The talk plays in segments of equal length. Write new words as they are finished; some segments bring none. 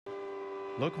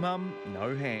Look mum,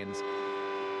 no hands.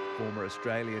 Former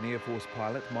Australian Air Force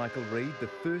pilot Michael Reid, the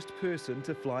first person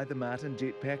to fly the Martin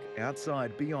Jetpack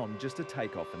outside beyond just a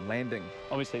takeoff and landing.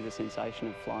 Obviously the sensation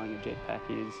of flying a jetpack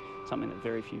is something that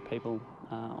very few people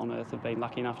on Earth have been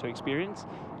lucky enough to experience,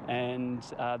 and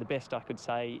the best I could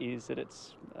say is that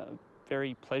it's a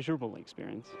very pleasurable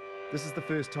experience. This is the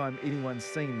first time anyone's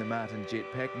seen the Martin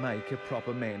Jetpack make a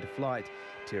proper manned flight,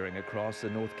 tearing across a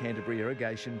North Canterbury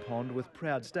irrigation pond with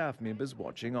proud staff members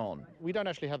watching on. We don't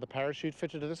actually have the parachute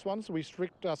fitted to this one, so we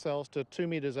restrict ourselves to 2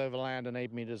 metres over land and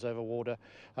 8 metres over water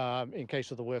in case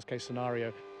of the worst case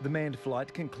scenario. The manned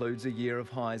flight concludes a year of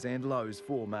highs and lows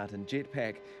for Martin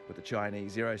Jetpack, with the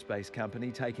Chinese aerospace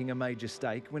company taking a major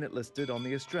stake when it listed on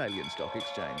the Australian Stock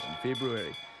Exchange in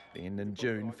February. Then in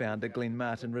June, founder Glenn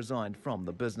Martin resigned from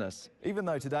the business. Even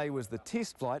though today was the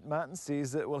test flight, Martin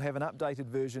says it will have an updated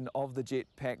version of the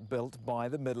Jetpack built by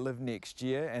the middle of next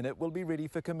year, and it will be ready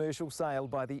for commercial sale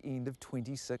by the end of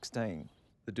 2016.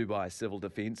 The Dubai Civil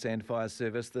Defence and Fire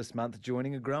Service this month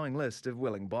joining a growing list of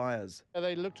willing buyers.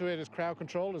 They look to it as crowd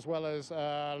control as well as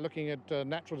looking at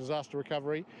natural disaster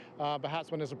recovery,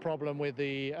 perhaps when there's a problem with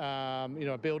the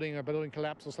a building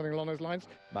collapse or something along those lines.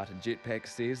 Martin Jetpack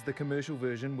says the commercial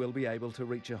version will be able to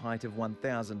reach a height of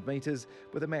 1,000 metres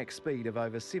with a max speed of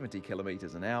over 70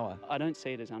 kilometres an hour. I don't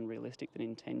see it as unrealistic that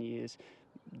in 10 years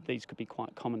these could be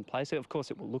quite commonplace. Of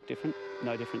course it will look different,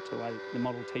 no different to the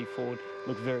Model T Ford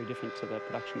looked very different to the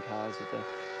production cars of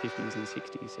the 50s and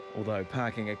 60s. Although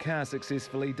parking a car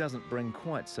successfully doesn't bring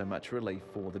quite so much relief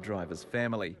for the driver's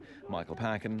family. Michael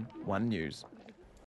Parkin, One News.